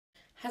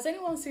Has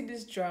anyone seen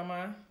this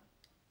drama,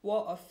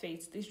 War of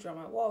Fate? This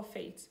drama, War of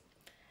Fate.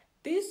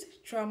 This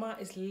drama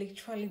is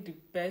literally the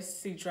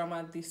best C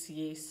drama this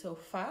year so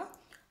far.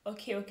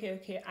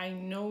 Okay. I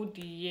know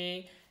the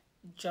year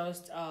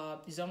just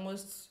is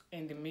almost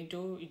in the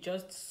middle. It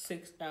just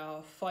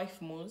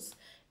 5 months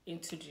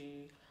into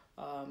the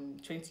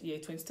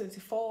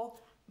 2024.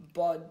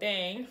 But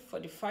then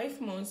for the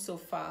 5 months so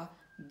far,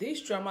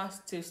 this drama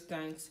still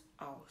stands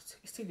out.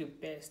 It's still the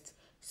best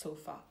so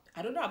far.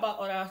 I don't know about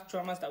other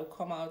dramas that will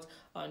come out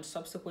on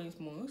subsequent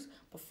months,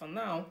 but for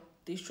now,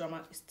 this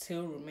drama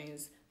still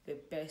remains the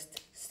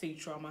best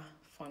stage drama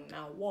for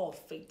now. War of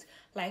Fate.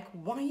 Like,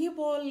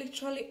 Wanyibo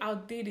literally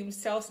outdid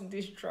himself in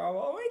this drama.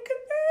 Oh my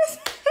goodness.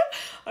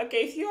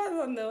 Okay, if you all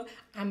don't know,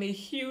 I'm a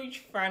huge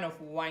fan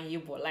of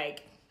Wanyibo.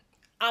 Like,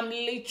 I'm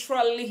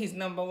literally his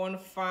number one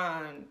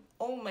fan.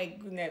 Oh my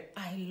goodness,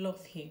 I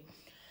love him.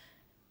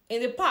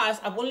 In the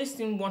past, I've only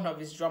seen one of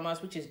his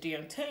dramas, which is Day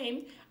on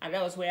Time, and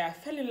that was where I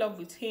fell in love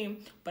with him.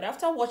 But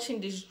after watching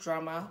this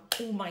drama,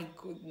 oh my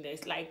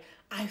goodness, like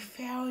I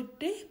fell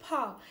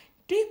deeper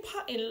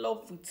in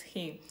love with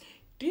him.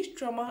 This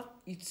drama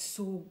is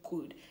so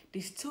good.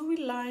 The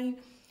storyline,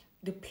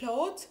 the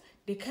plot,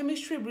 the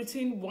chemistry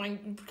between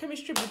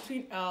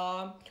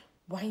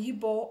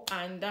Wanyibo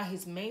and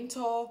his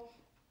mentor.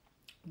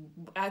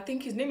 I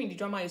think his name in the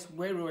drama is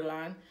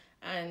Werolan,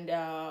 and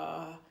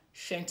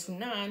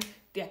Shentunan.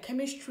 Their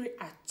chemistry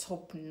are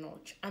top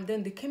notch. And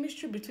then the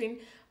chemistry between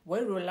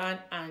Werolan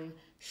and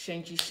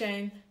Shenji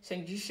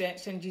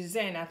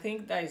Zen, I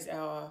think that is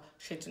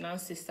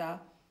Shentunan's sister.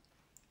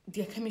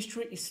 Their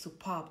chemistry is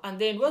superb. And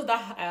then what's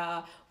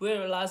that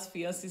Werolan's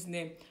fiance's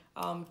name?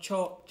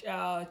 Chanwon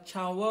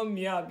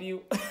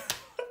Miabiu.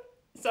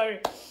 Sorry,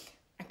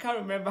 I can't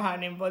remember her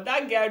name, but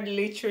that girl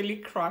literally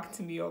cracked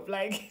me up.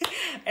 Like,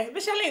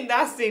 especially in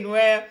that scene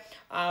where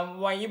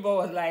Wanyibo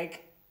was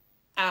like,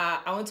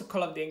 I want to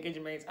call up the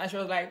engagement. And she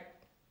was like,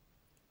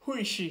 who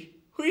is she?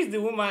 Who is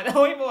the woman? And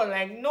Wanyibo was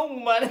like, no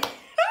woman.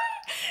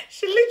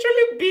 She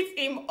literally beat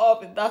him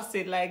up in that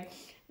scene. Like,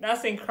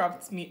 that scene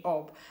cracked me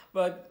up.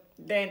 But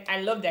then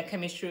I love their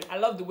chemistry. I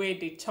love the way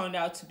they turned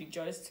out to be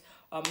just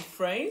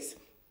friends.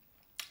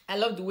 I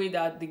love the way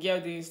that the girl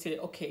didn't say,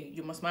 okay,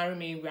 you must marry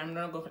me. I'm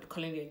not going to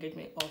calling the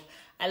engagement off.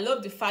 I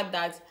love the fact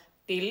that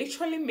they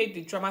literally made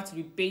the drama to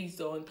be based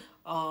on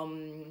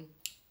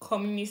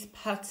Communist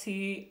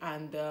Party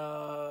and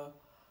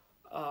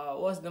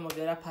what's the name of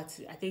the other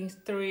party? I think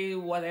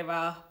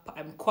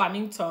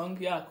Kuomintang.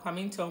 Yeah,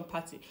 Kuomintang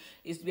party.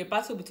 It's the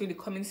battle between the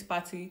Communist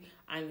Party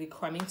and the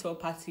Kuomintang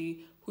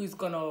party, who is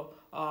gonna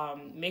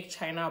make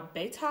China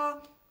better.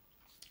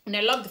 And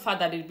I love the fact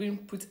that they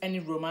didn't put any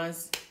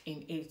romance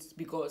in it,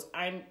 because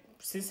I'm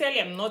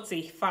not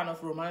a fan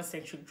of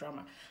romance-centric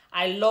drama.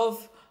 I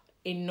love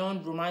a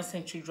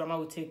non-romance-centric drama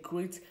with a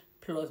great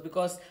plot,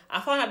 because I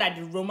found out that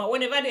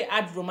whenever they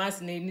add romance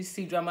in any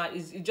C drama,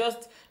 it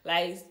just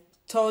like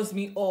turns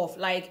me off.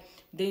 Like,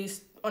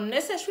 this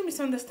unnecessary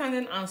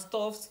misunderstanding and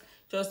stuff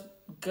just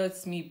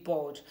gets me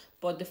bored.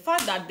 But the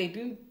fact that they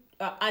didn't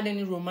add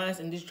any romance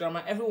in this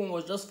drama, everyone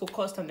was just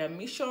focused on their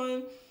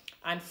mission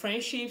and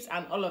friendships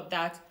and all of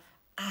that.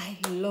 I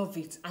love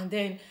it. And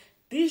then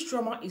this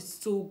drama is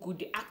so good.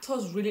 The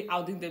actors really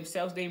outdid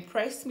themselves. They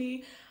impressed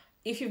me.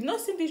 If you've not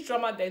seen this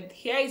drama, then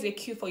here is a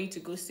cue for you to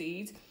go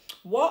see it.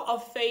 War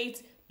of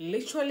Fate,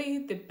 literally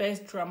the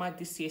best drama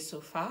this year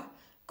so far.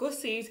 Go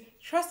see it.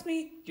 Trust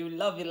me, you'll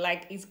love it.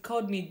 Like, it's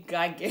called me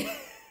gagging.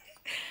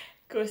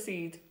 Go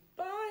see it.